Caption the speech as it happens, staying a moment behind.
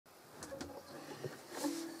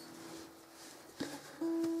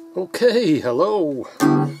Okay, hello,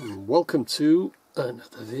 and welcome to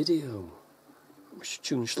another video. Which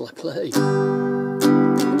tune shall I play?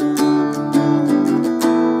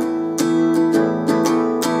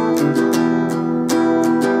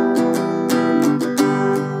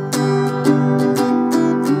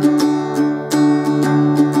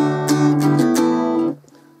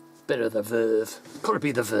 Bit of the Verve. Gotta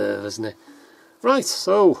be the Verve, isn't it? Right,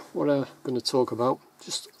 so what I'm going to talk about,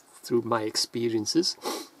 just through my experiences.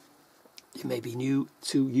 You may be new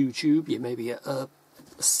to YouTube, you may be a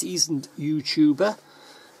seasoned YouTuber.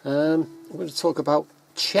 I'm going to talk about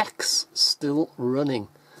checks still running.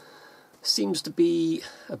 Seems to be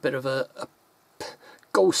a bit of a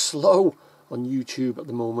go slow on YouTube at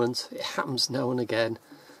the moment. It happens now and again.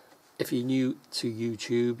 If you're new to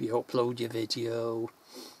YouTube, you upload your video,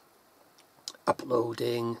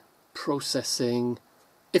 uploading, processing.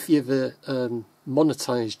 If you've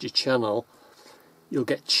monetized your channel, you'll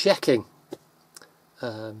get checking.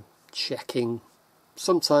 Checking.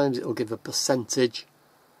 Sometimes it'll give a percentage,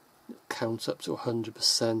 it'll count up to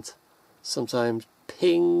 100%. Sometimes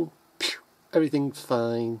ping, pew, everything's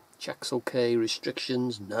fine, check's okay,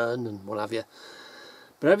 restrictions none, and what have you.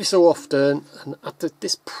 But every so often, and at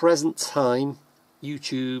this present time,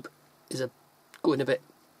 YouTube is going a bit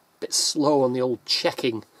slow on the old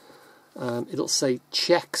checking. It'll say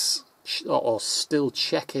checks or still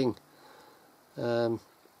checking.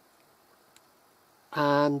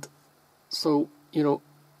 And so, you know,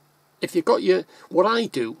 if you've got your, what I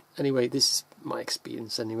do anyway, this is my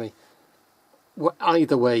experience anyway,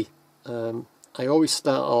 either way, I always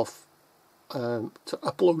start off to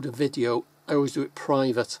upload a video, I always do it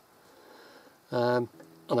private, and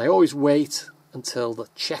I always wait until the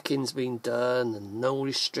check-in's been done and no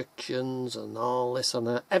restrictions and all this and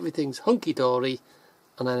that, everything's hunky-dory,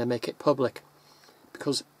 and then I make it public.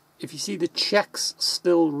 Because if you see the checks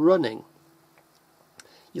still running,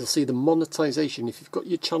 you'll see the monetization. If you've got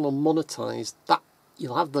your channel monetized, that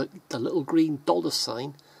you'll have the little green dollar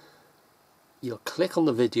sign. You'll click on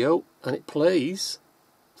the video and it plays,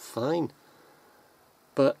 fine.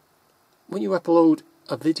 But when you upload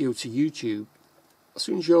a video to YouTube, as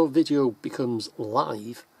soon as your video becomes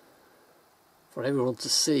live for everyone to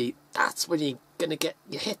see, that's when you're going to get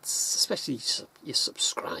your hits, especially your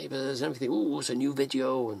subscribers and everything. Oh, it's a new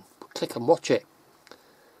video, and click and watch it.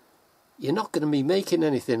 You're not going to be making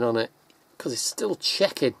anything on it because it's still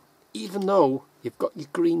checking, even though you've got your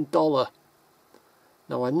green dollar.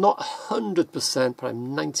 Now, I'm not 100%, but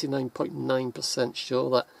I'm 99.9%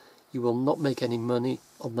 sure that you will not make any money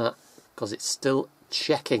on that because it's still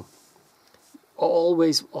checking. I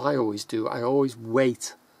always do, I always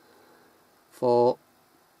wait for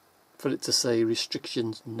it to say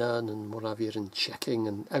restrictions none and what have you, and checking,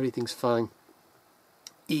 and everything's fine,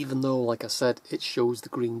 even though, like I said, it shows the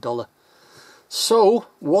green dollar. So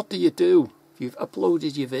what do? If you've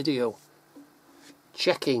uploaded your video,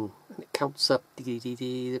 checking, and it counts up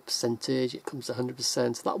the percentage, it comes to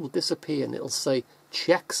 100%, that will disappear and it'll say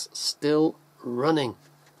checks still running.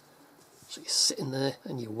 So you're sitting there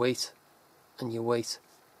and you wait and you wait.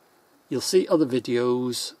 You'll see other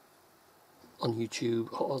videos on YouTube.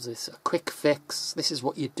 Oh, this a quick fix, this is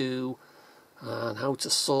what you do, and how to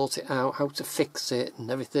sort it out, how to fix it and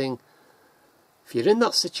everything. If you're in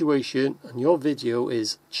that situation and your video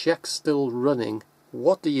is check still running,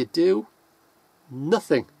 what do?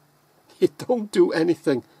 Nothing. You don't do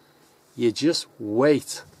anything. You just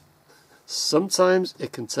wait. Sometimes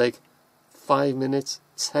it can take 5 minutes,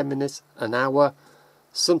 10 minutes, an hour.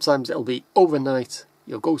 Sometimes it'll be overnight.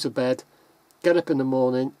 You'll go to bed, get up in the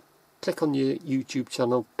morning, click on your YouTube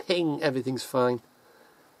channel, ping, everything's fine.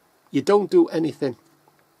 You don't do anything.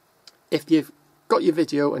 If you've got your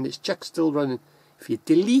video and it's check still running, if you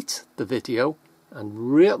delete the video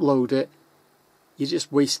and re-upload it, you're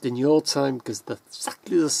just wasting your time, because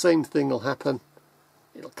exactly the same thing will happen.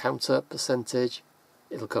 It'll count up percentage,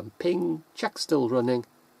 it'll come ping, check still running,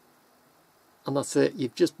 and that's it.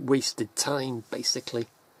 You've just wasted time, basically.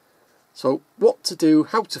 So what to do,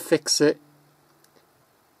 how to fix it?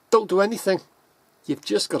 Don't do anything. You've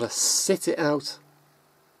just got to sit it out.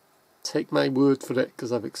 Take my word for it,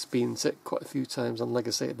 because I've experienced it quite a few times, and like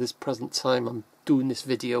I say, at this present time I'm doing this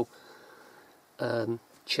video,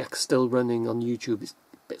 check still running on YouTube. It's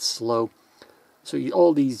a bit slow, so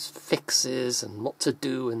all these fixes and what to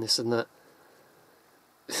do and this and that.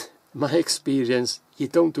 My experience, you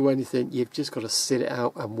don't do anything. You've just got to sit it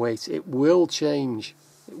out and wait. It will change.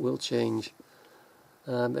 It will change.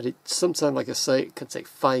 But sometimes, like I say, it can take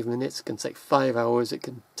 5 minutes, it can take 5 hours, it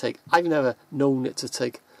can take, I've never known it to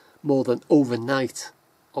take more than overnight.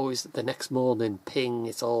 Always the next morning, ping,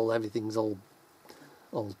 everything's all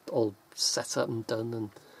all set up and done, and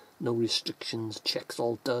no restrictions, checks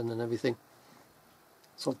all done and everything.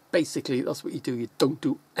 So basically that's what you do, you don't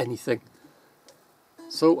do anything.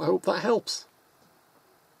 So I hope that helps.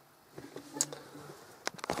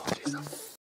 Oh, geez,